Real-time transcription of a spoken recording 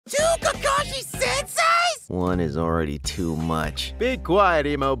2 Kakashi senseis? One is already too much. Be quiet,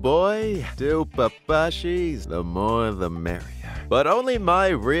 emo boy. 2 Papashis, the more the merrier. But only my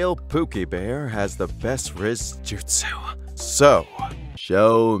real Pookie Bear has the best Rizz jutsu. So,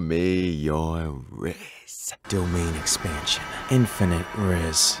 show me your Rizz. Domain expansion. Infinite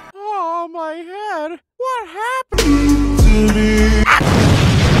Rizz. Oh, my head. What happened?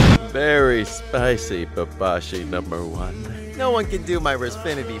 Very spicy, Papashi #1. No one can do my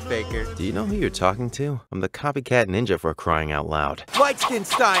Rizzfinity faker. Do you know who you're talking to? I'm the copycat ninja for crying out loud. Light skin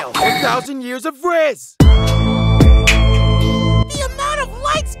style. 1,000 years of Rizz. The amount of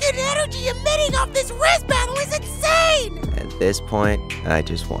light skin energy emitting off this Rizz battle is insane. At this point, I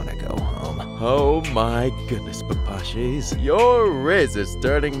just want to go home. Oh my goodness, Papashis. Your Rizz is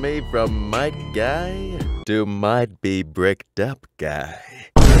turning me from might guy to might be bricked up guy.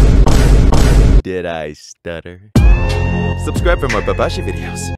 Did I stutter? Subscribe for more Papashi videos.